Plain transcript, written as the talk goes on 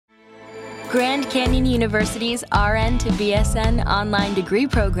Grand Canyon University's RN to BSN online degree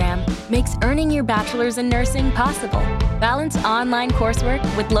program makes earning your bachelor's in nursing possible. Balance online coursework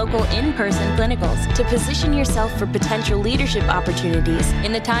with local in-person clinicals to position yourself for potential leadership opportunities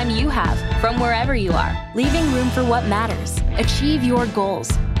in the time you have from wherever you are, leaving room for what matters. Achieve your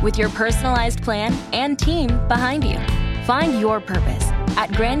goals with your personalized plan and team behind you. Find your purpose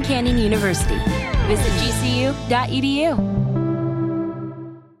at Grand Canyon University. Visit gcu.edu.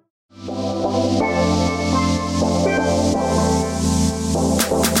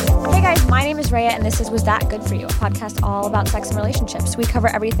 My name is Raya, and this is Was That Good For You, a podcast all about sex and relationships. We cover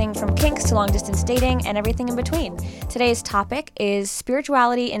everything from kinks to long-distance dating and everything in between. Today's topic is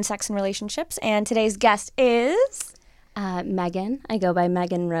spirituality in sex and relationships, and today's guest is... Megan. I go by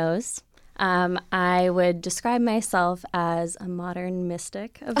Megan Rose. I would describe myself as a modern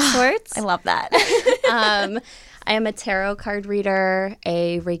mystic of sorts. I love that. I am a tarot card reader,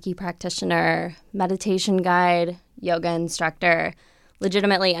 a Reiki practitioner, meditation guide, yoga instructor.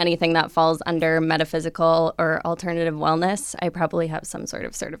 Legitimately anything that falls under metaphysical or alternative wellness, I probably have some sort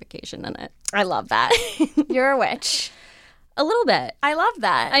of certification in it. I love that. You're a witch. A little bit. I love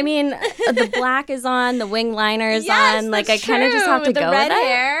that. I mean, the black is on, the wing liner is on. Like, I kind of just have to the go red with it.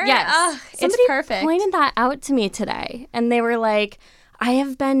 Hair. Yes. It's perfect. Somebody pointed that out to me today, and they were like, I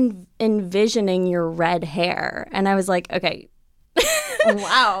have been envisioning your red hair. And I was like, okay.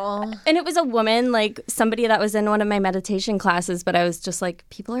 Wow. And it was a woman, like somebody that was in one of my meditation classes, but I was just like,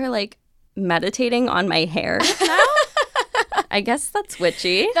 people are like meditating on my hair now? I guess that's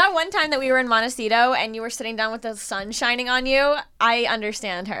witchy. That one time that we were in Montecito and you were sitting down with the sun shining on you, I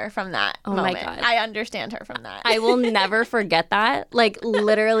understand her from that moment. My God. I understand her from that. I will never forget that. Like,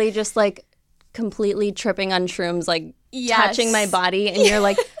 literally just like completely tripping on shrooms, like touching my body. And you're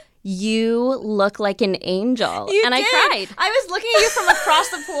like, you look like an angel. You and did. I cried. I was looking at you from across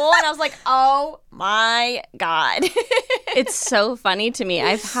the pool and I was like, oh my God. It's so funny to me.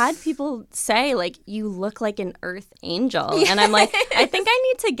 I've had people say, like, you look like an earth angel. Yes. And I'm like, I think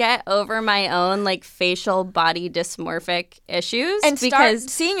I need to get over my own, like, facial body dysmorphic issues. And start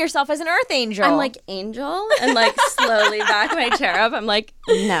seeing yourself as an earth angel. I'm like, angel? And, like, slowly back my chair up. I'm like,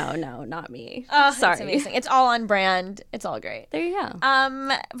 no, not me. Oh, sorry. It's amazing. It's all on brand. It's all great. There you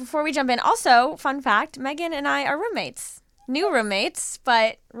go. Before we jump in, also, fun fact, Megan and I are roommates. New roommates,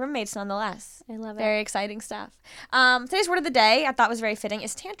 but roommates nonetheless. I love it. Very exciting stuff. Today's word of the day, I thought was very fitting,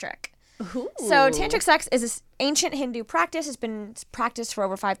 is tantric. Ooh. So tantric sex is this ancient Hindu practice. It's been practiced for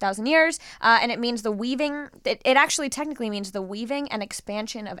over 5,000 years, and it means the weaving. It actually technically means the weaving and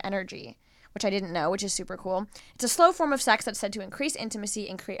expansion of energy, which I didn't know, which is super cool. It's a slow form of sex that's said to increase intimacy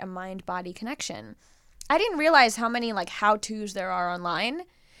and create a mind-body connection. I didn't realize how many like how-tos there are online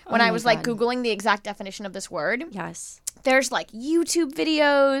when I was like Googling the exact definition of this word. Yes. There's like YouTube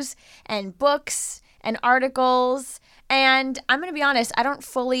videos and books and articles. And I'm going to be honest, I don't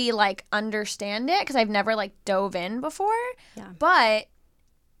fully like understand it because I've never like dove in before. Yeah. But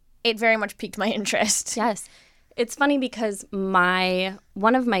it very much piqued my interest. Yes. It's funny because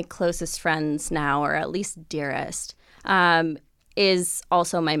one of my closest friends now, or at least dearest, is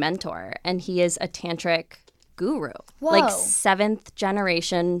also my mentor. And he is a tantric guru. Whoa. Like 7th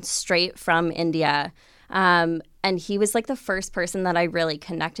generation, straight from India. And he was like the first person that I really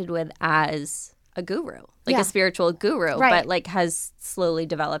connected with as a guru, like a spiritual guru, but like has slowly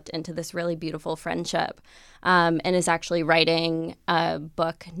developed into this really beautiful friendship, and is actually writing a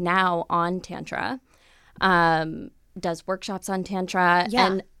book now on Tantra, does workshops on Tantra. Yeah.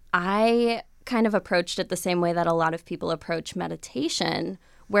 And I kind of approached it the same way that a lot of people approach meditation,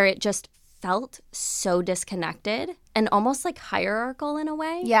 where it just felt so disconnected and almost like hierarchical in a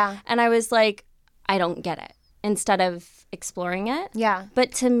way. Yeah. And I was like, I don't get it, instead of exploring it. Yeah.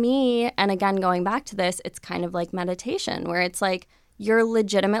 But to me, and again, going back to this, it's kind of like meditation, where it's like you're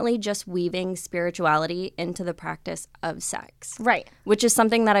legitimately just weaving spirituality into the practice of sex. Right. Which is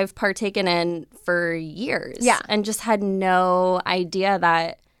something that I've partaken in for years. Yeah. And just had no idea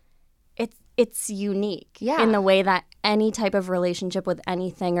that it's unique in the way that any type of relationship with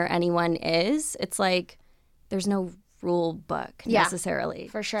anything or anyone is. It's like there's no rule book necessarily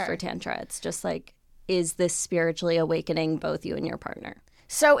for sure. For Tantra. It's just like, is this spiritually awakening both you and your partner?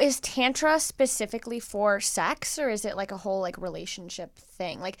 So is Tantra specifically for sex, or is it like a whole like relationship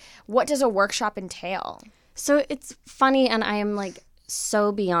thing? Like, what does a workshop entail? So it's funny, and I am like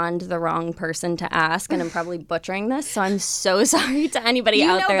so beyond the wrong person to ask, and I'm probably butchering this, so I'm so sorry to anybody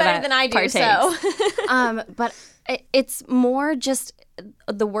out there that better than I do, partakes. so. But it's more just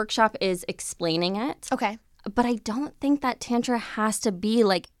the workshop is explaining it. Okay. But I don't think that Tantra has to be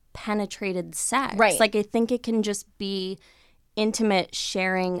like penetrated sex. Right. Like, I think it can just be intimate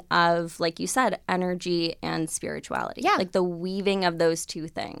sharing of, like you said, energy and spirituality. Yeah. Like the weaving of those two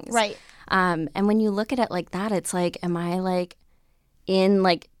things. Right. And when you look at it like that, it's like, am I like in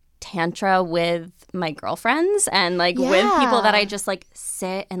like tantra with my girlfriends and like with people that I just like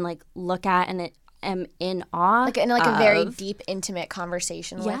sit and like look at and am in awe like in like a very deep, intimate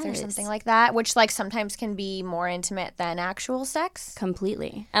conversation with or something like that, which like sometimes can be more intimate than actual sex.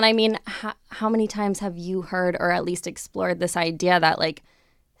 Completely. And I mean, how many times have you heard or at least explored this idea that like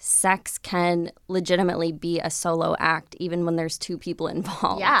sex can legitimately be a solo act even when there's two people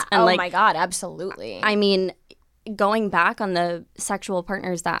involved? Yeah. And my God, absolutely. I mean, going back on the sexual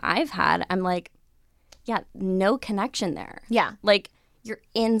partners that I've had, I'm like, yeah, no connection there. Yeah. Like, you're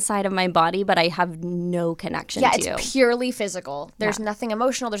inside of my body, but I have no connection to you. Yeah, it's purely physical. There's nothing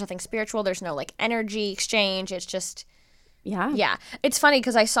emotional. There's nothing spiritual. There's no, like, energy exchange. It's just... Yeah. Yeah. It's funny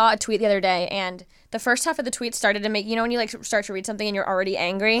because I saw a tweet the other day, and the first half of the tweet started to make... You know when you, like, start to read something and you're already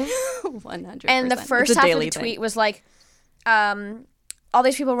angry? 100%. And the first half of the tweet was, like, all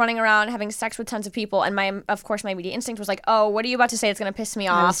these people running around having sex with tons of people, and of course, my immediate instinct was, like, oh, what are you about to say that's going to piss me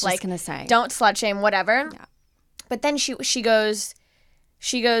off? I was just like, going to say. Don't slut shame, whatever. Yeah. But then she goes,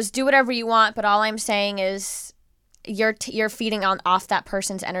 do whatever you want, but all I'm saying is you're feeding off that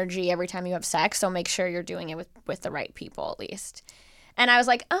person's energy every time you have sex, so make sure you're doing it with the right people at least. And I was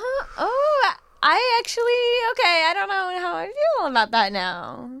like, I actually, okay, I don't know how I feel about that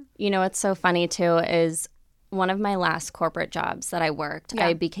now. You know what's so funny too is one of my last corporate jobs that I worked,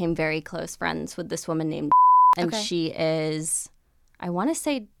 I became very close friends with this woman named and she is, I want to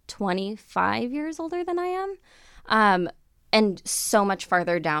say 25 years older than I am. And so much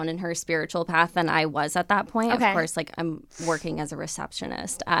farther down in her spiritual path than I was at that point. Okay. Of course, like I'm working as a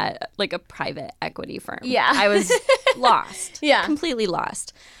receptionist at like a private equity firm. Yeah. I was lost. Yeah. Completely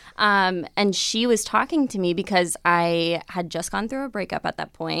lost. And she was talking to me because I had just gone through a breakup at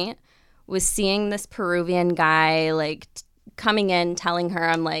that point, was seeing this Peruvian guy like coming in, telling her,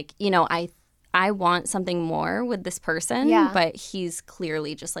 I'm like, you know, I want something more with this person, but he's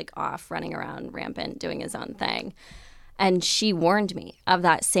clearly just like off running around rampant doing his own thing. And she warned me of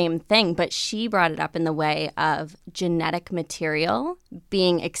that same thing, but she brought it up in the way of genetic material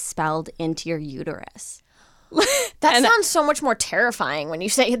being expelled into your uterus. That sounds so much more terrifying when you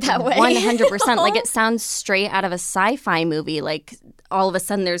say it that way. 100%. Like it sounds straight out of a sci-fi movie. Like all of a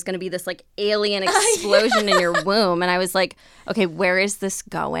sudden there's going to be this like alien explosion in your womb. And I was like, okay, where is this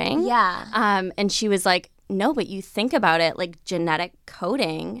going? Yeah. And she was like, no, but you think about it, like genetic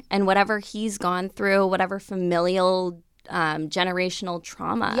coding and whatever he's gone through, whatever familial generational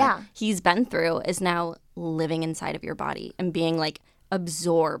trauma he's been through is now living inside of your body and being like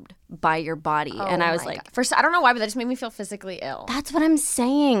absorbed by your body. And I was like, first, I don't know why, but that just made me feel physically ill. That's what I'm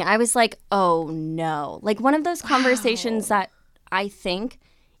saying. I was like, oh no. Like one of those conversations that I think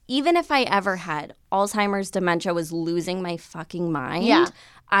even if I ever had Alzheimer's, dementia, was losing my fucking mind,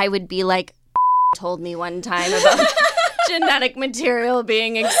 I would be like, told me one time about genetic material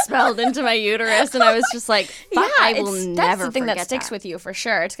being expelled into my uterus, and I was just like, fuck, I will never that's the thing that forget sticks with you for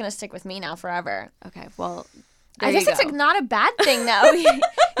sure. It's going to stick with me now forever. Okay, well, I guess it's like not a bad thing though.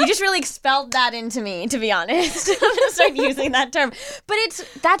 You just really expelled that into me, to be honest. I'm going to start using that term. But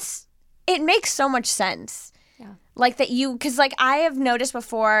it makes so much sense. Yeah. Like that because like I have noticed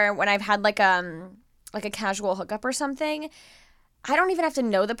before when I've had like a casual hookup or something, I don't even have to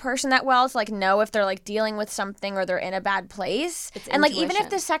know the person that well to like know if they're like dealing with something or they're in a bad place. It's and like even if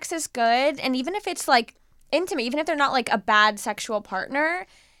the sex is good and even if it's like intimate, even if they're not like a bad sexual partner,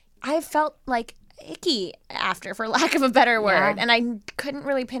 I felt like icky after, for lack of a better word. And I couldn't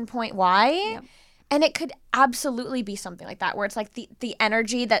really pinpoint why. Yep. And it could absolutely be something like that where it's like the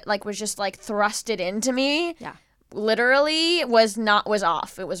energy that like was just like thrusted into me. Yeah. Literally was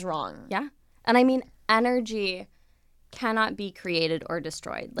off. It was wrong. Yeah. And I mean energy cannot be created or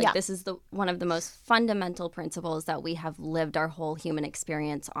destroyed. Like this is one of the most fundamental principles that we have lived our whole human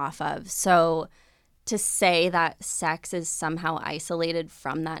experience off of. So to say that sex is somehow isolated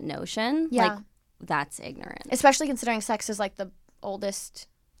from that notion, like that's ignorant. Especially considering sex is like the oldest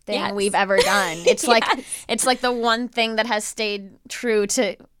thing we've ever done. It's like it's like the one thing that has stayed true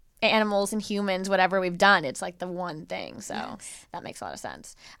to animals and humans, whatever we've done. It's like the one thing. So that makes a lot of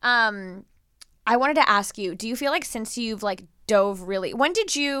sense. I wanted to ask you, do you feel like since you've like dove really,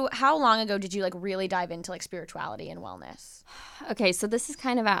 how long ago did you like really dive into like spirituality and wellness? Okay, so this is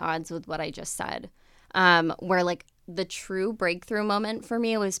kind of at odds with what I just said, where like the true breakthrough moment for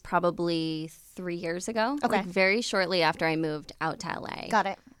me was probably 3 years ago. Okay. Like very shortly after I moved out to LA. Got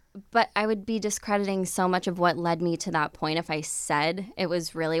it. But I would be discrediting so much of what led me to that point if I said it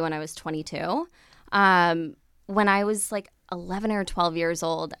was really when I was 22. When I was like 11 or 12 years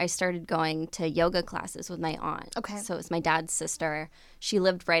old, I started going to yoga classes with my aunt. Okay. So it was my dad's sister. She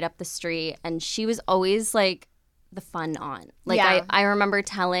lived right up the street, and she was always like the fun aunt. Like I remember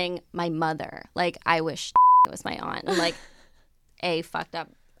telling my mother, like, I wish it was my aunt. And like, fucked up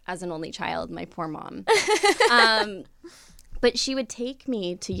as an only child, my poor mom. But she would take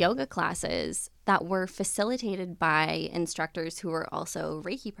me to yoga classes that were facilitated by instructors who were also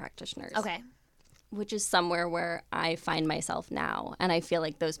Reiki practitioners. Okay. Which is somewhere where I find myself now. And I feel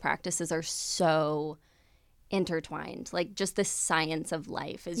like those practices are so intertwined. Like, just the science of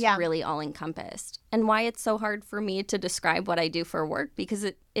life is really all encompassed. And why it's so hard for me to describe what I do for work, because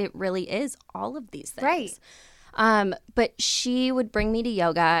it really is all of these things. Right. But she would bring me to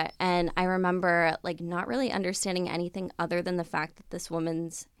yoga, and I remember like not really understanding anything other than the fact that this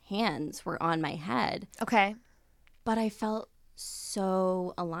woman's hands were on my head. Okay. But I felt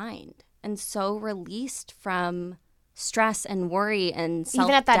so aligned and so released from stress and worry and self-doubt.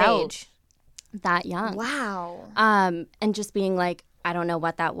 Even at that age? That young. Wow. And just being like, I don't know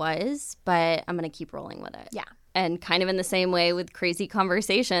what that was, but I'm going to keep rolling with it. Yeah. And kind of in the same way with crazy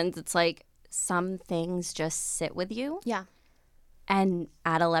conversations, it's like, some things just sit with you. Yeah. And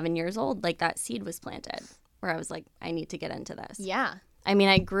at 11 years old, like, that seed was planted where I was like, I need to get into this. Yeah. I mean,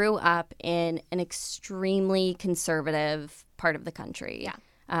 I grew up in an extremely conservative part of the country,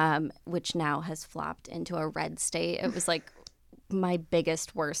 which now has flopped into a red state. It was like my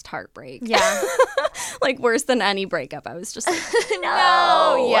biggest, worst heartbreak. Yeah. Like, worse than any breakup. I was just like,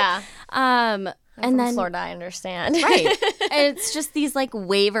 no. Yeah. And then Florida, I understand. Right. And it's just these like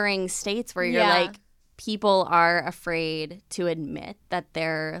wavering states where you're like, people are afraid to admit that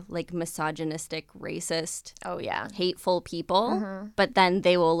they're like misogynistic, racist, hateful people, but then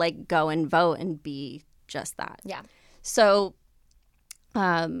they will like go and vote and be just that. Yeah. So,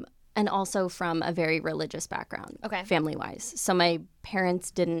 and also from a very religious background, family-wise. So my parents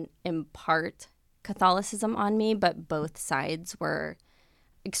didn't impart Catholicism on me, but both sides were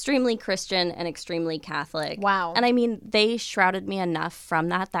extremely Christian and extremely Catholic. Wow. And I mean, they shrouded me enough from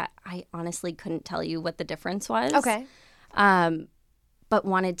that I honestly couldn't tell you what the difference was. Okay. But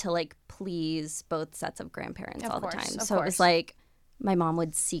wanted to like please both sets of grandparents all the time. So it was like my mom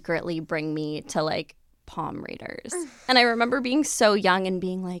would secretly bring me to like palm readers. And I remember being so young and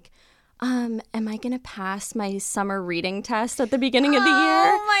being like, am I going to pass my summer reading test at the beginning of the year?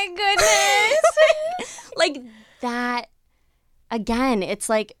 Oh my goodness. Like that. Again, it's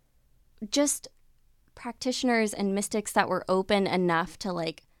like just practitioners and mystics that were open enough to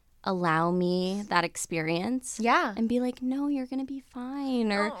like allow me that experience. Yeah. And be like, no, you're going to be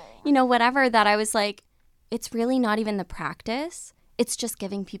fine. Or, you know, whatever, that I was like, it's really not even the practice. It's just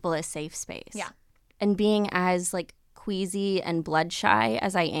giving people a safe space. Yeah. And being as like queasy and blood shy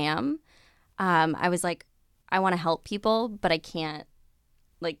as I am, I was like, I want to help people, but I can't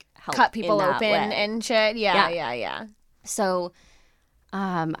like help cut people in that open way. And shit. Yeah. So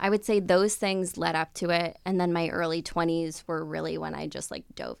I would say those things led up to it. And then my early 20s were really when I just like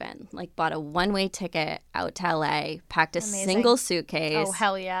dove in, like bought a one-way ticket out to LA, packed a single suitcase. Oh,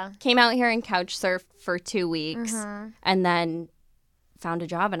 hell yeah. Came out here and couch surfed for 2 weeks and then found a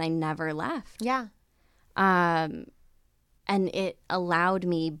job and I never left. Yeah. And it allowed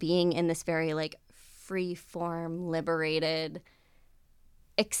me, being in this very like free form, liberated,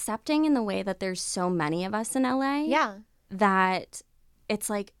 accepting in the way that there's so many of us in LA. Yeah. That it's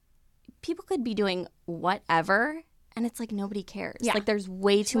like people could be doing whatever and it's like nobody cares. Yeah. Like there's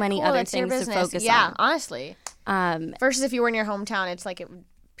way too many other things to focus on. Yeah, honestly. Um, Versus if you were in your hometown, it's like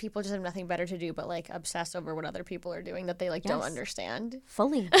people just have nothing better to do but like obsess over what other people are doing that they like don't understand.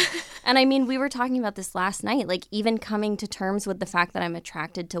 Fully. And I mean, we were talking about this last night, like even coming to terms with the fact that I'm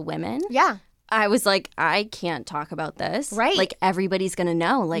attracted to women. Yeah. I was like, I can't talk about this. Right. Like, everybody's going to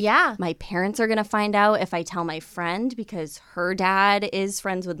know. Like, yeah. My parents are going to find out if I tell my friend because her dad is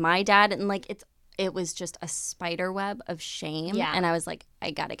friends with my dad. And, like, it was just a spider web of shame. Yeah. And I was like,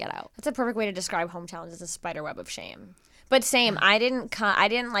 I got to get out. That's a perfect way to describe hometowns, as a spider web of shame. But same, I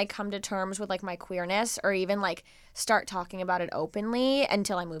didn't like come to terms with like my queerness or even like start talking about it openly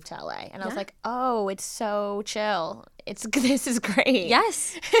until I moved to LA. And I was like, oh, it's so chill. This is great.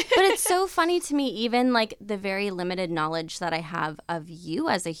 Yes. But it's so funny to me, even like the very limited knowledge that I have of you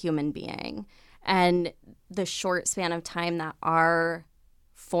as a human being and the short span of time that our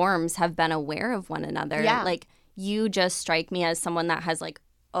forms have been aware of one another. Yeah. Like, you just strike me as someone that has like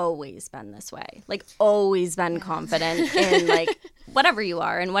always been this way, like always been confident in like whatever you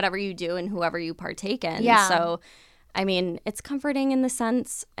are and whatever you do and whoever you partake in. Yeah. So, I mean, it's comforting in the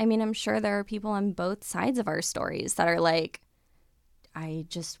sense, I mean, I'm sure there are people on both sides of our stories that are like, I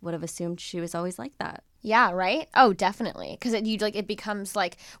just would have assumed she was always like that. Yeah, right? Oh, definitely. Because it becomes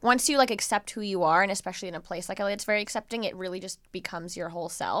like, once you like accept who you are, and especially in a place like LA, it's very accepting, it really just becomes your whole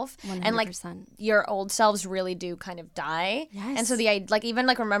self. 100%. And like your old selves really do kind of die. Yes. And so even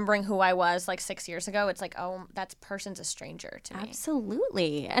like remembering who I was like 6 years ago, it's like, oh, that person's a stranger to me.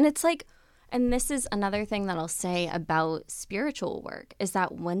 Absolutely. And it's like, and this is another thing that I'll say about spiritual work, is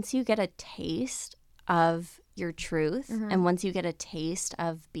that once you get a taste of your truth and once you get a taste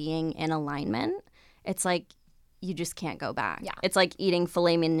of being in alignment, it's like you just can't go back. Yeah. It's like eating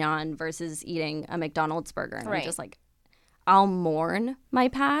filet mignon versus eating a McDonald's burger. And Right. I'm just like, I'll mourn my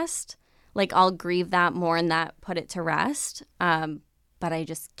past. Like, I'll grieve that, mourn that, put it to rest. But I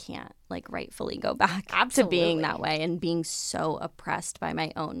just can't, like, rightfully go back to being that way and being so oppressed by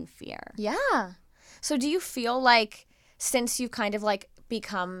my own fear. Yeah. So do you feel like, since you've kind of like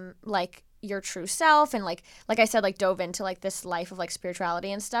become like your true self and like I said, like dove into like this life of like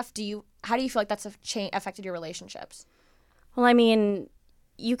spirituality and stuff, how do you feel like that's affected your relationships? Well, I mean,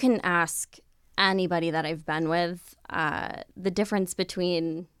 you can ask anybody that I've been with the difference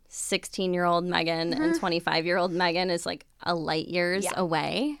between 16-year-old Megan and 25-year-old Megan is like a light years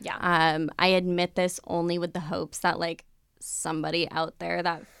away. Yeah. I admit this only with the hopes that like somebody out there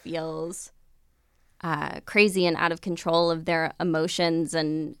that feels crazy and out of control of their emotions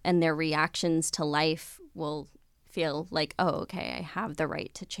and their reactions to life will feel like, oh, okay, I have the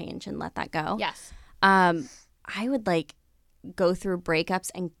right to change and let that go. Yes. I would like go through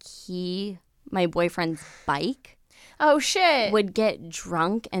breakups and key my boyfriend's bike. Oh, shit. Would get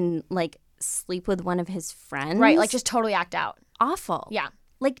drunk and like sleep with one of his friends. Right, like just totally act out. Awful. Yeah.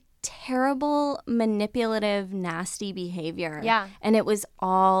 Like terrible, manipulative, nasty behavior. Yeah. And it was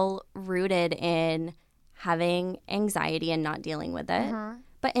all rooted in having anxiety and not dealing with it.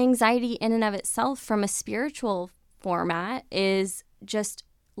 But anxiety in and of itself from a spiritual format is just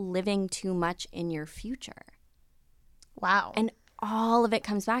living too much in your future. Wow. And all of it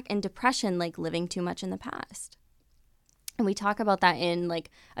comes back. And depression, like living too much in the past. And we talk about that in like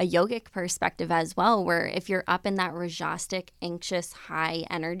a yogic perspective as well, where if you're up in that rajasic, anxious, high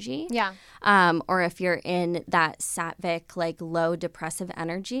energy, or if you're in that sattvic, like low depressive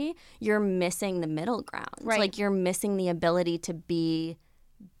energy, you're missing the middle ground. Right. Like you're missing the ability to be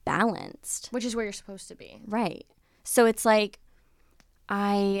balanced. Which is where you're supposed to be. Right. So it's like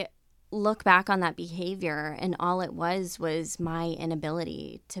I look back on that behavior and all it was my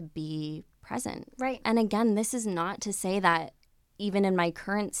inability to be present. Right. And again, this is not to say that even in my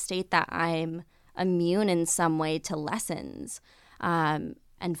current state that I'm immune in some way to lessons and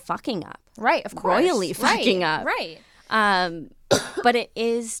fucking up. Right, of course. Royally fucking up. Right. But it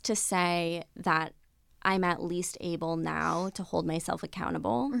is to say that I'm at least able now to hold myself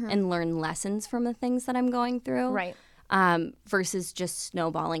accountable and learn lessons from the things that I'm going through. Right. Versus just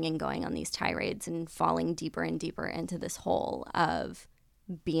snowballing and going on these tirades and falling deeper and deeper into this hole of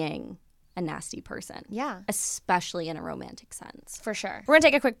being a nasty person. Yeah. Especially in a romantic sense. For sure. We're going to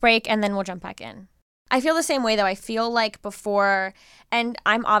take a quick break and then we'll jump back in. I feel the same way, though. I feel like before, and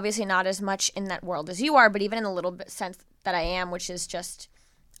I'm obviously not as much in that world as you are, but even in a little bit sense that I am, which is just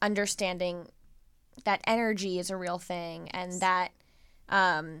understanding that energy is a real thing and that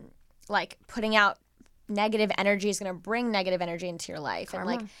like putting out negative energy is going to bring negative energy into your life.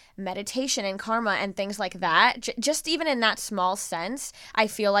 Karma. And like meditation and karma and things like that, just even in that small sense, I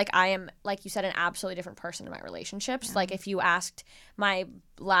feel like I am, like you said, an absolutely different person in my relationships. Yeah. Like if you asked my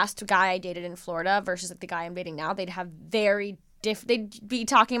last guy I dated in Florida versus like the guy I'm dating now, they'd have they'd be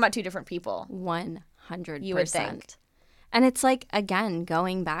talking about two different people. 100%. You would think. And it's like, again,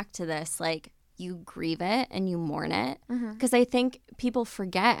 going back to this, like, you grieve it and you mourn it. Because I think people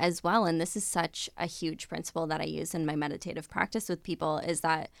forget as well, and this is such a huge principle that I use in my meditative practice with people, is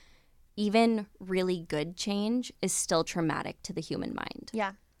that even really good change is still traumatic to the human mind.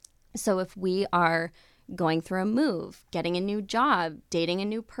 Yeah. So if we are going through a move, getting a new job, dating a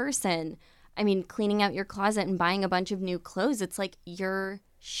new person, I mean, cleaning out your closet and buying a bunch of new clothes, it's like you're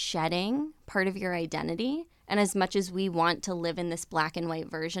shedding part of your identity. And as much as we want to live in this black and white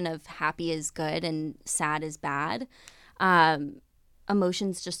version of happy is good and sad is bad,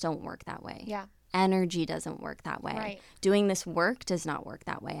 emotions just don't work that way. Yeah. Energy doesn't work that way. Right. Doing this work does not work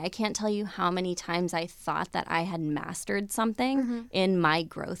that way. I can't tell you how many times I thought that I had mastered something in my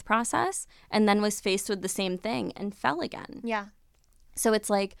growth process and then was faced with the same thing and fell again. Yeah. So it's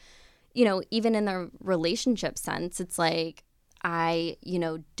like, you know, even in the relationship sense, it's like, I,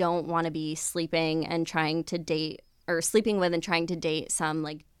 don't want to be sleeping and trying to date or sleeping with and trying to date some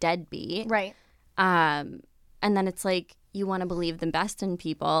like deadbeat. Right. And then it's like, you want to believe the best in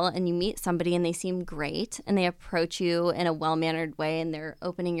people, and you meet somebody and they seem great and they approach you in a well-mannered way and they're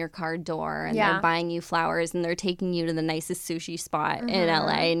opening your car door and they're buying you flowers and they're taking you to the nicest sushi spot in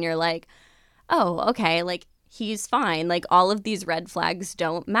LA, and you're like, oh, okay, like he's fine. Like all of these red flags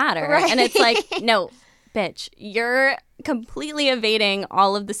don't matter. Right. And it's like, no, bitch, you're completely evading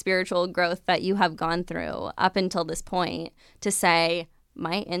all of the spiritual growth that you have gone through up until this point to say,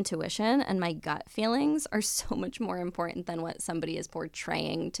 my intuition and my gut feelings are so much more important than what somebody is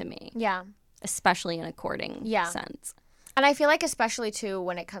portraying to me. Yeah. Especially in a courting sense. And I feel like especially, too,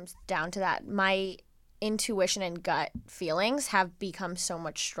 when it comes down to that, my intuition and gut feelings have become so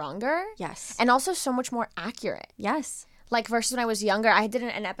much stronger. Yes. And also so much more accurate. Yes. Like versus when I was younger, I did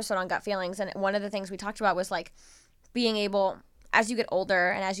an episode on gut feelings, and one of the things we talked about was like being able, as you get older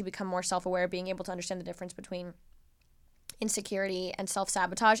and as you become more self-aware, being able to understand the difference between insecurity and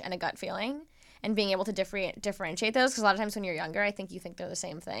self-sabotage and a gut feeling, and being able to differentiate those, because a lot of times when you're younger, I think you think they're the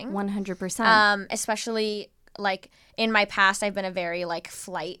same thing. 100%. Especially like in my past, I've been a very like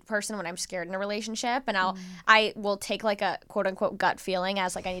flight person when I'm scared in a relationship, and I will take like a quote unquote gut feeling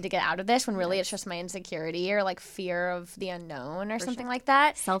as like I need to get out of this, when really it's just my insecurity or like fear of the unknown or something like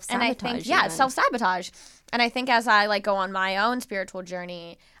that. Self-sabotage. And I think it's self-sabotage. And I think as I like go on my own spiritual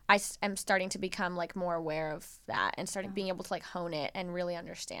journey, I am starting to become like more aware of that and starting being able to like hone it and really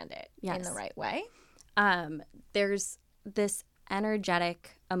understand it in the right way. There's this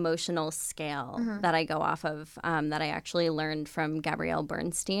energetic emotional scale that I go off of that I actually learned from Gabrielle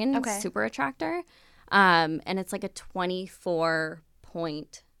Bernstein, Super Attractor. And it's like a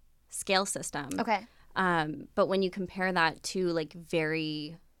 24-point scale system. Okay. But when you compare that to like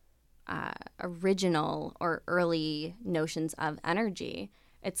very original or early notions of energy,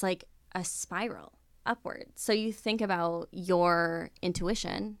 it's like a spiral upward. So you think about your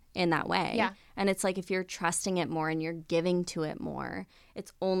intuition in that way. Yeah. And it's like if you're trusting it more and you're giving to it more,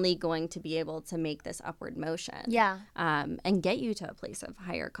 it's only going to be able to make this upward motion. Yeah. And get you to a place of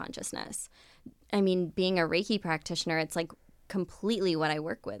higher consciousness. I mean, being a Reiki practitioner, it's like completely what I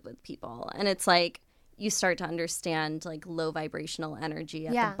work with people. And it's like you start to understand like low vibrational energy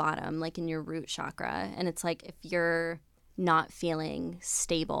at the bottom, like in your root chakra. And it's like if you're not feeling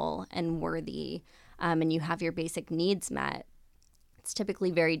stable and worthy, and you have your basic needs met, it's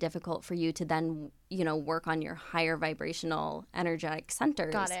typically very difficult for you to then, work on your higher vibrational energetic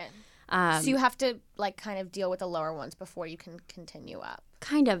centers. Got it. So you have to like kind of deal with the lower ones before you can continue up.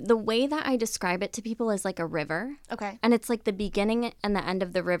 Kind of. The way that I describe it to people is like a river. Okay. And it's like the beginning and the end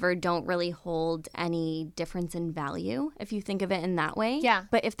of the river don't really hold any difference in value if you think of it in that way. Yeah.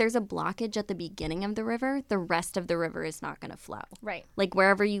 But if there's a blockage at the beginning of the river, the rest of the river is not going to flow. Right. Like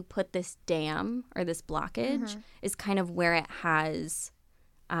wherever you put this dam or this blockage is kind of where it has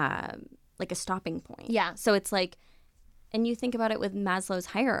like a stopping point. Yeah. So it's like, and you think about it with Maslow's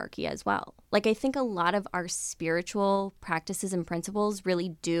hierarchy as well. Like I think a lot of our spiritual practices and principles really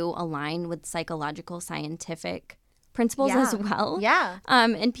do align with psychological, scientific principles as well. Yeah.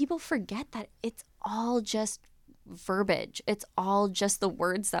 And people forget that it's all just verbiage. It's all just the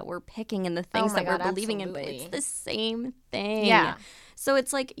words that we're picking and the things that we're believing in, but it's the same thing. Yeah. So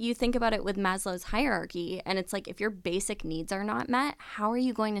it's like you think about it with Maslow's hierarchy, and it's like if your basic needs are not met, how are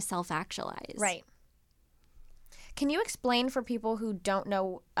you going to self-actualize? Right. Can you explain for people who don't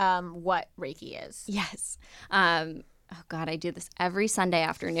know what Reiki is? Yes. Oh, God, I do this every Sunday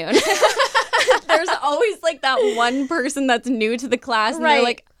afternoon. There's always like that one person that's new to the class, and they're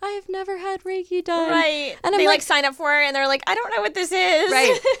like, I've never had Reiki done. Right. And they like sign up for it, and they're like, I don't know what this is.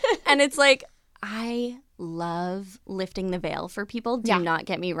 Right. And it's like, I love lifting the veil for people. Do not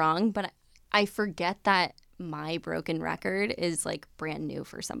get me wrong, but I forget that my broken record is like brand new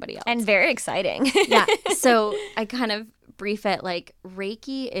for somebody else. And very exciting. Yeah. So I kind of brief it like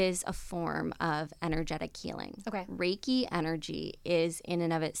Reiki is a form of energetic healing. Okay. Reiki energy is in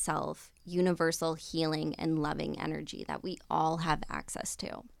and of itself universal healing and loving energy that we all have access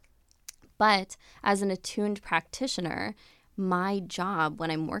to. But as an attuned practitioner, my job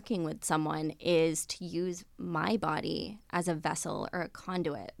when I'm working with someone is to use my body as a vessel or a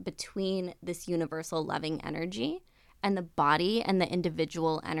conduit between this universal loving energy and the body and the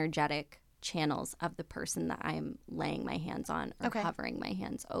individual energetic channels of the person that I'm laying my hands on or hovering my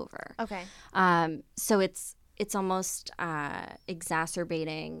hands over. Okay. So it's almost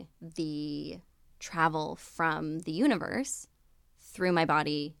exacerbating the travel from the universe through my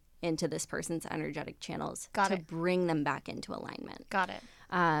body into this person's energetic channels to bring them back into alignment. Got it.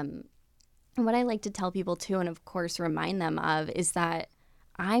 And what I like to tell people too, and of course remind them of, is that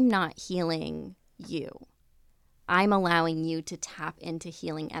I'm not healing you. I'm allowing you to tap into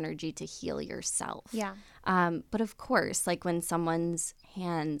healing energy to heal yourself. Yeah. But of course, like when someone's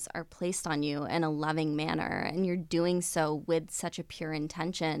hands are placed on you in a loving manner and you're doing so with such a pure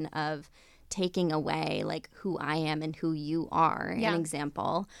intention of taking away like who I am and who you are, an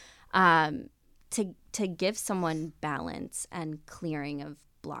example, to give someone balance and clearing of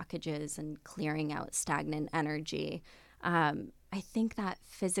blockages and clearing out stagnant energy, I think that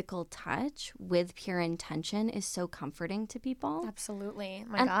physical touch with pure intention is so comforting to people. Absolutely.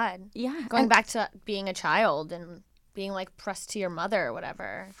 My God. Yeah. Going back to being a child and being like pressed to your mother or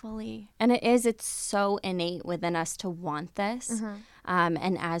whatever. Fully. And it's so innate within us to want this.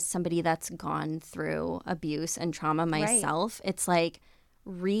 And as somebody that's gone through abuse and trauma myself, it's like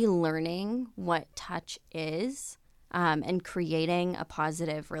relearning what touch is and creating a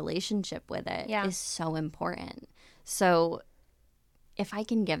positive relationship with it is so important. So if I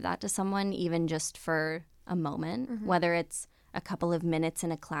can give that to someone, even just for a moment, whether it's a couple of minutes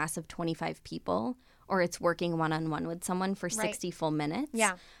in a class of 25 people or it's working one-on-one with someone for 60 full minutes,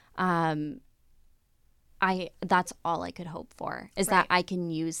 that's all I could hope for, is that I can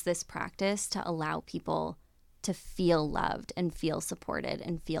use this practice to allow people to feel loved and feel supported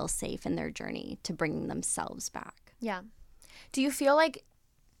and feel safe in their journey to bring themselves back. Yeah. Do you feel like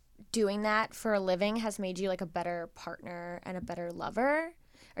doing that for a living has made you like a better partner and a better lover?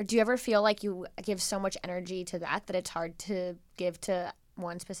 Or do you ever feel like you give so much energy to that it's hard to give to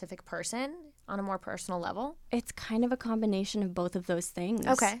one specific person on a more personal level? It's kind of a combination of both of those things.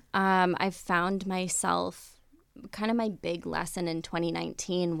 Okay. I've found myself, kind of my big lesson in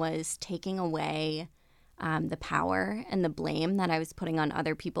 2019 was taking away the power and the blame that I was putting on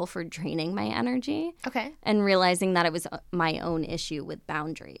other people for draining my energy. Okay. And realizing that it was my own issue with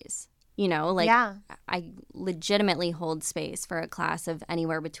boundaries. You know, like I legitimately hold space for a class of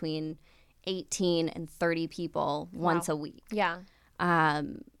anywhere between 18 and 30 people once a week. Yeah.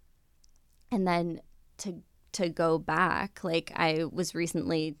 And then to go back, like I was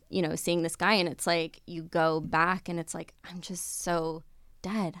recently, you know, seeing this guy and it's like you go back and it's like, I'm just so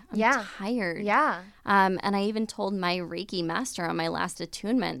dead. I'm tired. Yeah. And I even told my Reiki master on my last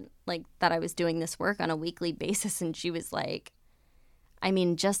attunement, like that I was doing this work on a weekly basis. And she was like, I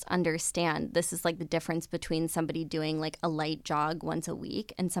mean, just understand this is like the difference between somebody doing like a light jog once a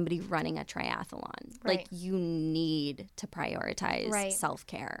week and somebody running a triathlon. Right. Like you need to prioritize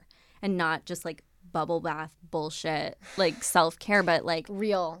self-care and not just like bubble bath bullshit, like self-care, but like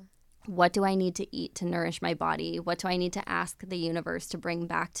real. What do I need to eat to nourish my body? What do I need to ask the universe to bring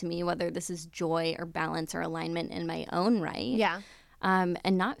back to me, whether this is joy or balance or alignment in my own right? Yeah.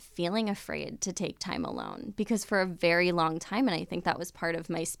 And not feeling afraid to take time alone. Because for a very long time, and I think that was part of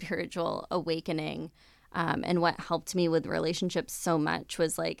my spiritual awakening and what helped me with relationships so much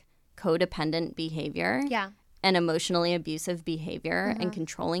was like codependent behavior and emotionally abusive behavior and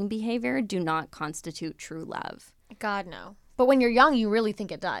controlling behavior do not constitute true love. God, no. But when you're young, you really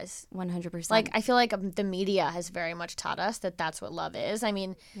think it does. 100%. Like, I feel like the media has very much taught us that that's what love is. I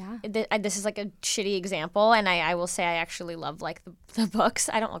mean, this is like a shitty example, and I will say I actually love like the books.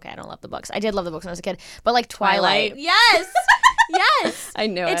 I don't love the books. I did love the books when I was a kid, but like Twilight. Yes. Yes. I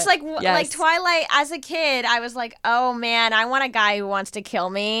know it's like Twilight as a kid, I was like, oh man, I want a guy who wants to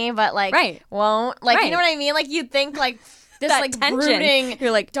kill me, but like won't. Like, you know what I mean? Like you'd think like this like tension. Brooding,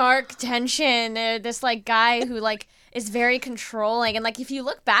 you're like dark tension, this like guy who like is very controlling. And like if you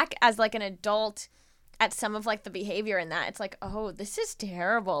look back as like an adult at some of like the behavior in that, it's like, oh, this is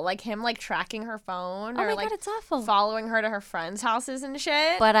terrible. Like him like tracking her phone or like God, it's awful. Following her to her friends' houses and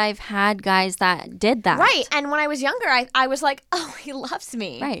shit. But I've had guys that did that. Right. And when I was younger, I was like, oh, he loves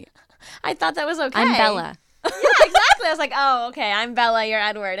me. Right. I thought that was okay. I'm Bella. Yeah, exactly. I was like, oh, okay, I'm Bella, you're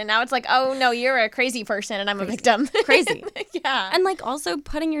Edward. And now it's like, oh, no, you're a crazy person and I'm a victim. Crazy. Yeah. And like also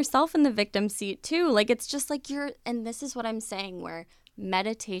putting yourself in the victim seat too. Like it's just like and this is what I'm saying, where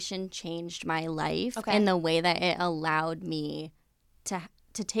meditation changed my life in the way that it allowed me to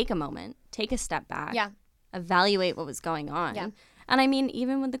take a moment, take a step back, evaluate what was going on. Yeah. And I mean,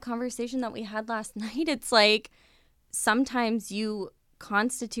 even with the conversation that we had last night, it's like sometimes you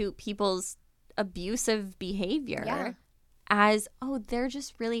constitute people's abusive behavior as, oh, they're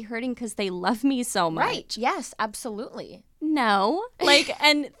just really hurting because they love me so much. Right. Yes, absolutely. No. Like,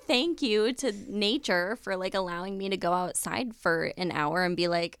 and thank you to nature for like allowing me to go outside for an hour and be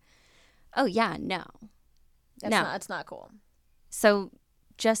like, oh yeah, no. That's not cool. So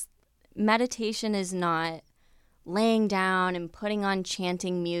just meditation is not laying down and putting on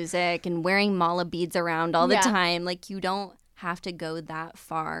chanting music and wearing mala beads around all the time. Like you don't have to go that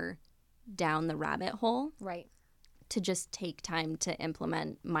far down the rabbit hole. Right. To just take time to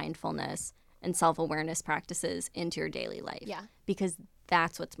implement mindfulness and self-awareness practices into your daily life. Yeah. Because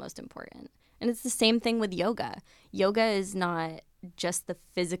that's what's most important. And it's the same thing with yoga. Yoga is not just the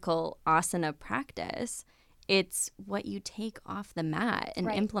physical asana practice. It's what you take off the mat and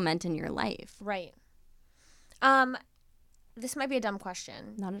implement in your life. Right. This might be a dumb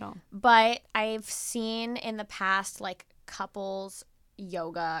question. Not at all. But I've seen in the past, like, couples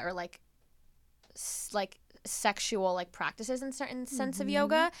yoga or, like sexual, like, practices in certain sense of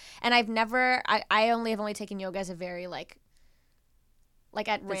yoga. And I've never, I have only taken yoga as a very, like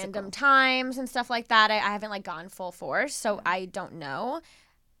at physical. Random times and stuff like that. I haven't, like, gone full force, so I don't know.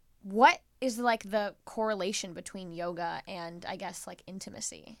 What is, like, the correlation between yoga and, I guess, like,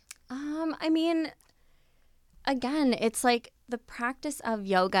 intimacy? I mean, again, it's like the practice of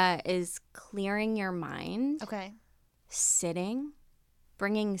yoga is clearing your mind. Okay. Sitting,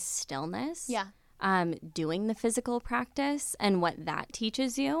 bringing stillness. Yeah. Doing the physical practice and what that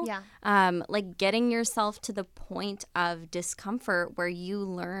teaches you. Yeah. Like getting yourself to the point of discomfort where you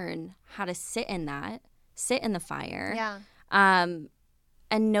learn how to sit in the fire. Yeah.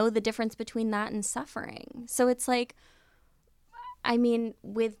 And know the difference between that and suffering. So it's like, I mean,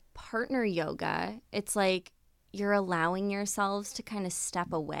 with partner yoga, it's like you're allowing yourselves to kind of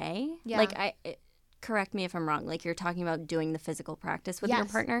step away. Yeah. Like correct me if I'm wrong. Like you're talking about doing the physical practice with your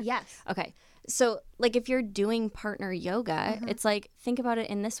partner? Yes. Okay. So like if you're doing partner yoga, it's like think about it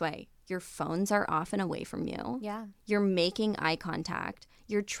in this way. Your phones are off and away from you. Yeah. You're making eye contact.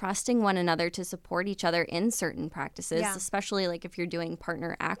 You're trusting one another to support each other in certain practices, especially like if you're doing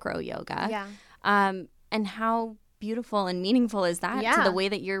partner acro yoga. Yeah. And how beautiful and meaningful is that to the way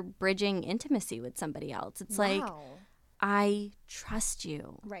that you're bridging intimacy with somebody else? It's like, I trust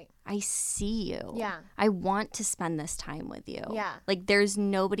you. Right. I see you. Yeah. I want to spend this time with you. Yeah. Like there's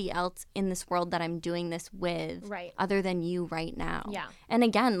nobody else in this world that I'm doing this with other than you right now. Yeah. And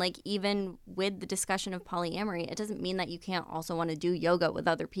again, like even with the discussion of polyamory, it doesn't mean that you can't also want to do yoga with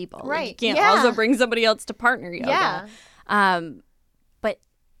other people. Right. Like, you can't also bring somebody else to partner yoga. Yeah. But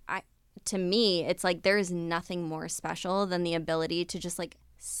to me, it's like there is nothing more special than the ability to just like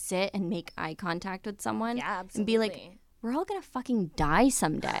sit and make eye contact with someone. Yeah, absolutely. And be like, we're all going to fucking die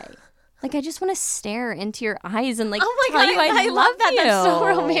someday. Like, I just want to stare into your eyes and, like, tell you I love that. you. That's so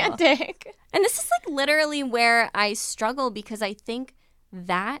romantic. And this is, like, literally where I struggle because I think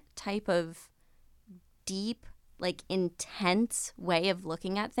that type of deep, like, intense way of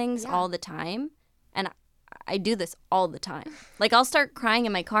looking at things all the time, and I do this all the time. Like, I'll start crying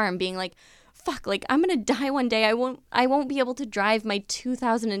in my car and being like, fuck, like, I'm going to die one day. I won't be able to drive my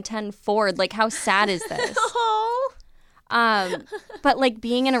 2010 Ford. Like, how sad is this? But like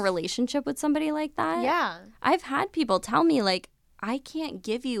being in a relationship with somebody like that, I've had people tell me like, I can't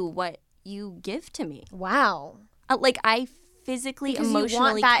give you what you give to me. Wow. Like I physically, because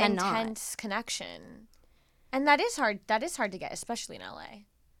emotionally you want that cannot. Intense connection, and that is hard. That is hard to get, especially in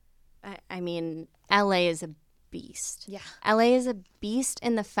LA. I mean, LA is a beast. Yeah. LA is a beast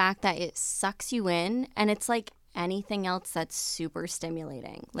in the fact that it sucks you in, and it's like anything else that's super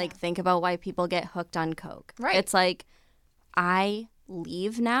stimulating. Like think about why people get hooked on Coke. Right. It's like, I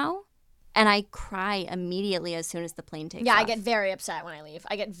leave now and I cry immediately as soon as the plane takes off. I get very upset when I leave.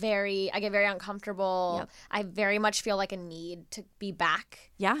 I get very uncomfortable. Yep. I very much feel like a need to be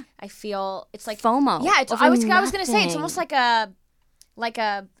back. Yeah. I feel it's like FOMO. Yeah, I was going to say it's nothing. almost like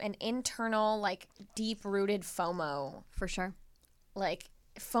an internal like deep-rooted FOMO. For sure. Like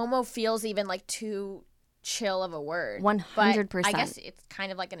FOMO feels even like too chill of a word. 100%. But I guess it's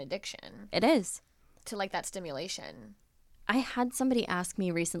kind of like an addiction. It is. To like that stimulation. I had somebody ask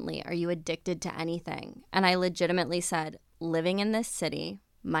me recently, are you addicted to anything? And I legitimately said, living in this city,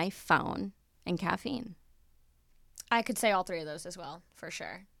 my phone, and caffeine. I could say all three of those as well, for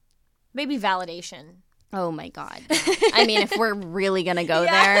sure. Maybe validation. Oh, my God. I mean, if we're really going to go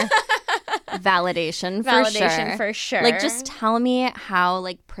there, validation for sure. Like, just tell me how,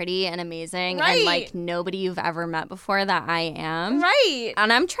 like, pretty and amazing and, like, nobody you've ever met before that I am. Right.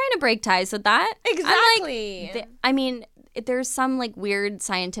 And I'm trying to break ties with that. Exactly. I mean, there's some, like, weird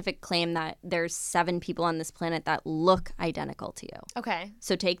scientific claim that there's 7 people on this planet that look identical to you. Okay.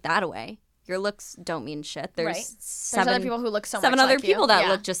 So take that away. Your looks don't mean shit. There's 7 other people who look so much 7 other like people you. that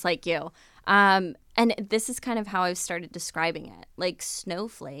look just like you. And this is kind of how I've started describing it. Like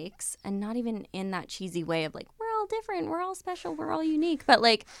snowflakes, and not even in that cheesy way of like, we're all different, we're all special, we're all unique. But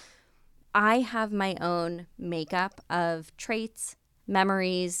like, I have my own makeup of traits,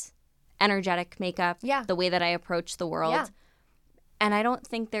 memories, energetic makeup, the way that I approach the world. Yeah. And I don't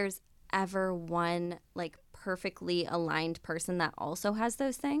think there's ever one like perfectly aligned person that also has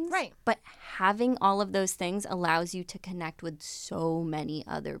those things. Right. But having all of those things allows you to connect with so many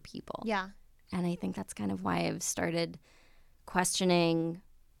other people. Yeah. And I think that's kind of why I've started questioning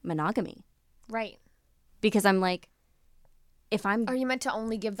monogamy. Right. Because I'm like, if I'm... Are you meant to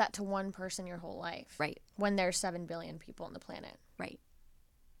only give that to one person your whole life? Right. When there's 7 billion people on the planet. Right.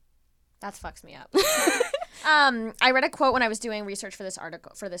 That fucks me up. I read a quote when I was doing research for this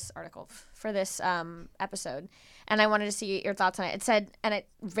episode, and I wanted to see your thoughts on it. It said, and it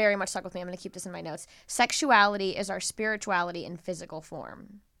very much stuck with me, I'm going to keep this in my notes, sexuality is our spirituality in physical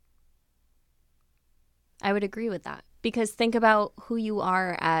form. I would agree with that. Because think about who you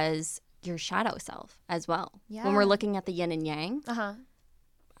are as your shadow self as well. Yeah. When we're looking at the yin and yang,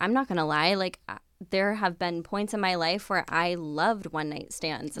 I'm not going to lie, like, there have been points in my life where I loved one-night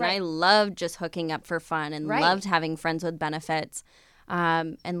stands and I loved just hooking up for fun and loved having friends with benefits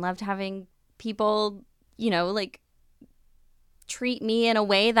and loved having people, you know, like, treat me in a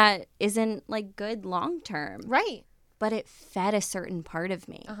way that isn't, like, good long-term. Right. But it fed a certain part of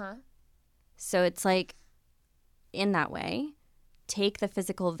me. So it's like, in that way, take the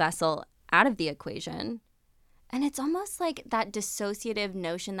physical vessel out of the equation. And it's almost like that dissociative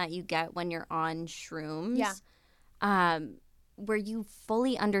notion that you get when you're on shrooms. Yeah. Where you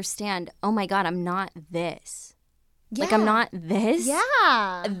fully understand, oh my God, I'm not this. Yeah. Like, I'm not this.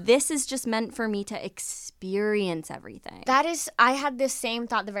 Yeah. This is just meant for me to experience everything. I had this same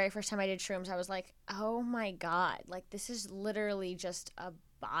thought the very first time I did shrooms. I was like, oh my God, like, this is literally just a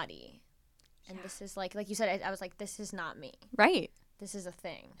body. And this is like you said, I was like, this is not me. Right. This is a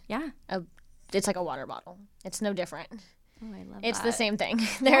thing. Yeah. It's like a water bottle. It's no different. Oh, I love It's that. the same thing.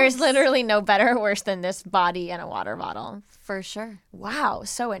 There is literally no better or worse than this body and a water bottle. For sure. Wow,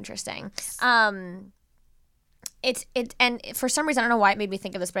 so interesting. And for some reason, I don't know why it made me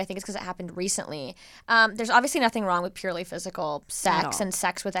think of this, but I think it's because it happened recently. There's obviously nothing wrong with purely physical sex and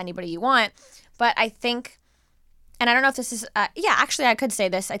sex with anybody you want, but I think, and I don't know if this is, actually I could say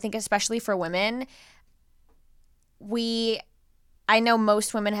this. I think especially for women, I know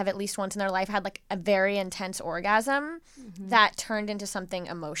most women have at least once in their life had like a very intense orgasm that turned into something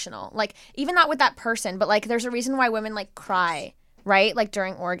emotional. Like, even not with that person, but like there's a reason why women like cry, right? Like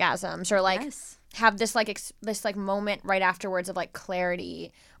during orgasms, or like have this like this like moment right afterwards of like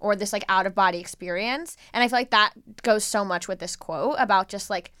clarity, or this like out of body experience. And I feel like that goes so much with this quote about just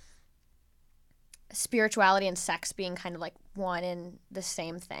like spirituality and sex being kind of like one and the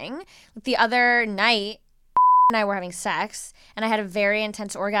same thing. The other night, and I were having sex, and I had a very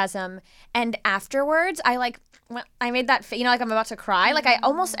intense orgasm, and afterwards I made that like I'm about to cry, like I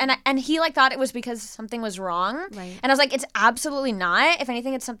almost, and he like thought it was because something was wrong, right. And I was like, it's absolutely not. If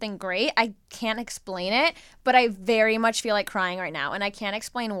anything, it's something great. I can't explain it, but I very much feel like crying right now, and I can't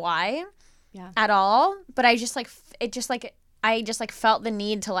explain why at all, but I just like I just like felt the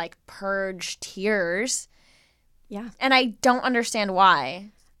need to like purge tears, and I don't understand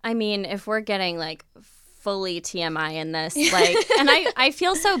why. I mean, if we're getting like fully TMI in this, like, and I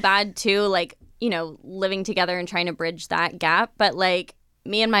feel so bad too, like, you know, living together and trying to bridge that gap, but like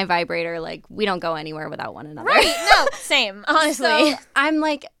me and my vibrator, like, we don't go anywhere without one another. Right. No, same, honestly. So I'm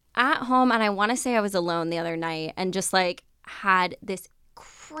like at home, and I want to say I was alone the other night and just like had this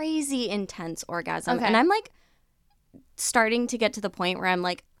crazy intense orgasm. And I'm like starting to get to the point where I'm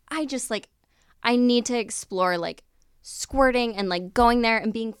like, I need to explore like squirting and like going there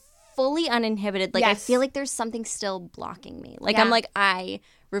and being fully uninhibited. Like, I feel like there's something still blocking me. Like, I'm like, I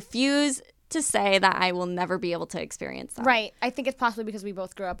refuse to say that I will never be able to experience that. Right. I think it's possibly because we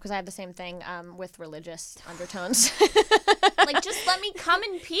both grew up, because I had the same thing with religious undertones. Like, just let me come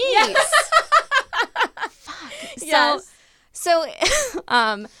in peace. Fuck. Yes. So,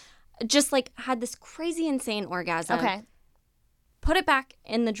 just like had this crazy insane orgasm. Okay. Put it back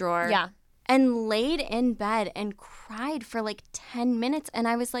in the drawer. Yeah. And laid in bed and cried for like 10 minutes. And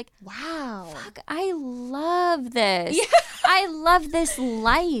I was like, wow. Fuck, I love this. Yeah. I love this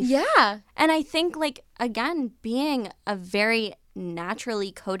life. Yeah. And I think, like, again, being a very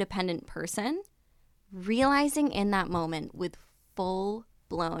naturally codependent person, realizing in that moment with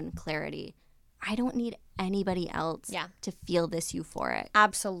full-blown clarity, I don't need anybody else to feel this euphoric.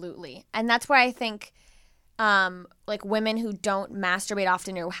 Absolutely. And that's why I think like women who don't masturbate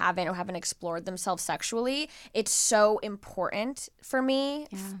often or haven't explored themselves sexually, it's so important for me.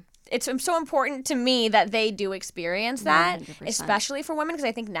 Yeah. It's so important to me that they do experience that, 100%. especially for women, because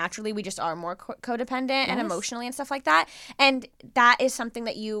I think naturally we just are more codependent and emotionally and stuff like that. And that is something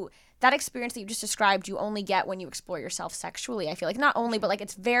that experience that you just described, you only get when you explore yourself sexually. I feel like not only, but like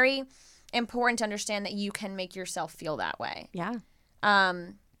it's very important to understand that you can make yourself feel that way. Yeah.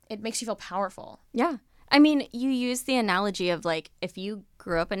 It makes you feel powerful. Yeah. I mean, you use the analogy of like if you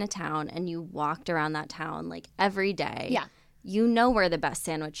grew up in a town and you walked around that town like every day. Yeah. you know where the best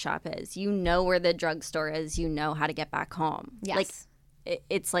sandwich shop is. You know where the drugstore is. You know how to get back home. Yes. Like,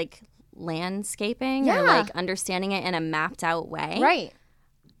 it's like landscaping or like understanding it in a mapped out way. Right.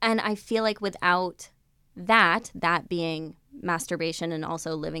 And I feel like without that being masturbation and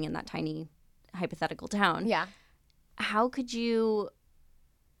also living in that tiny hypothetical town. Yeah. How could you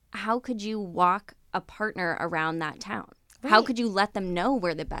walk a partner around that town? Right. How could you let them know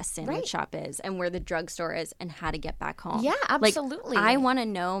where the best sandwich shop is and where the drugstore is and how to get back home? Yeah, absolutely. Like, I want to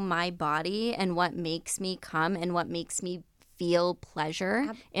know my body and what makes me come and what makes me feel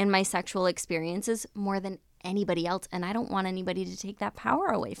pleasure in my sexual experiences more than anybody else. And I don't want anybody to take that power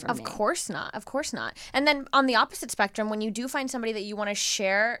away from me. Of course not. Of course not. And then on the opposite spectrum, when you do find somebody that you want to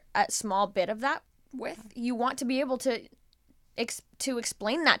share a small bit of that with, you want to be able to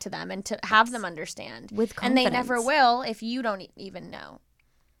explain that to them and to have them understand. With confidence. And they never will if you don't even know.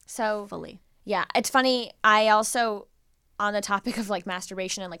 So fully. Yeah, it's funny. I also, on the topic of like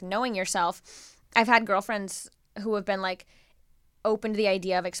masturbation and like knowing yourself, I've had girlfriends who have been like open to the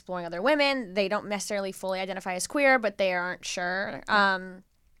idea of exploring other women. They don't necessarily fully identify as queer, but they aren't sure. And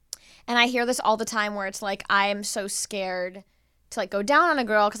I hear this all the time where it's like, I'm so scared to like go down on a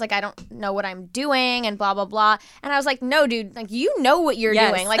girl because like I don't know what I'm doing and blah blah blah. And I was like, no dude, like you know what you're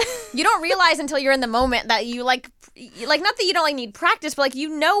doing. Like you don't realize until you're in the moment that you like not that you don't like need practice, but like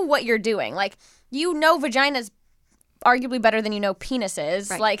you know what you're doing. Like you know vagina's arguably better than you know penis is.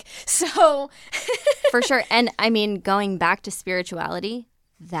 Right. Like so for sure. And I mean, going back to spirituality,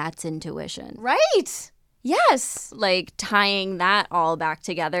 that's intuition. Right. Yes. Like tying that all back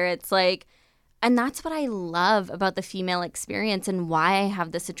together, it's like, and that's what I love about the female experience and why I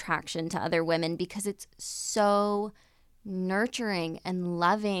have this attraction to other women, because it's so nurturing and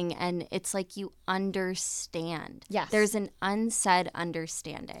loving, and it's like you understand. Yes. There's an unsaid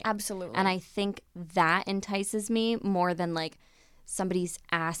understanding. Absolutely. And I think that entices me more than like somebody's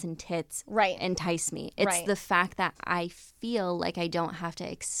ass and tits entice me. It's the fact that I feel like I don't have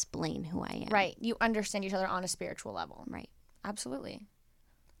to explain who I am. Right. You understand each other on a spiritual level. Right. Absolutely.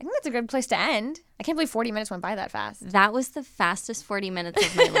 I think that's a good place to end. I can't believe 40 minutes went by that fast. That was the fastest 40 minutes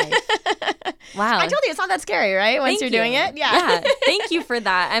of my life. Wow. I told you it's not that scary, right? Once you're doing it. Yeah. Thank you for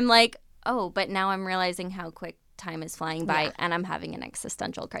that. I'm like, oh, but now I'm realizing how quick time is flying by and I'm having an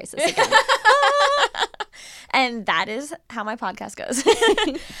existential crisis again. And that is how my podcast goes.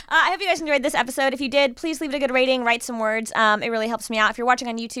 I hope you guys enjoyed this episode. If you did, please leave it a good rating, write some words. It really helps me out. If you're watching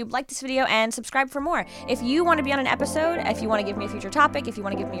on YouTube, like this video and subscribe for more. If you want to be on an episode, if you want to give me a future topic, if you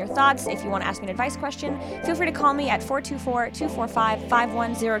want to give me your thoughts, if you want to ask me an advice question, feel free to call me at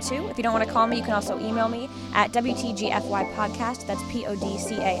 424-245-5102. If you don't want to call me, you can also email me at WTGFYpodcast, that's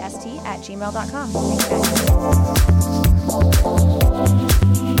PODCAST @gmail.com. Thanks, guys.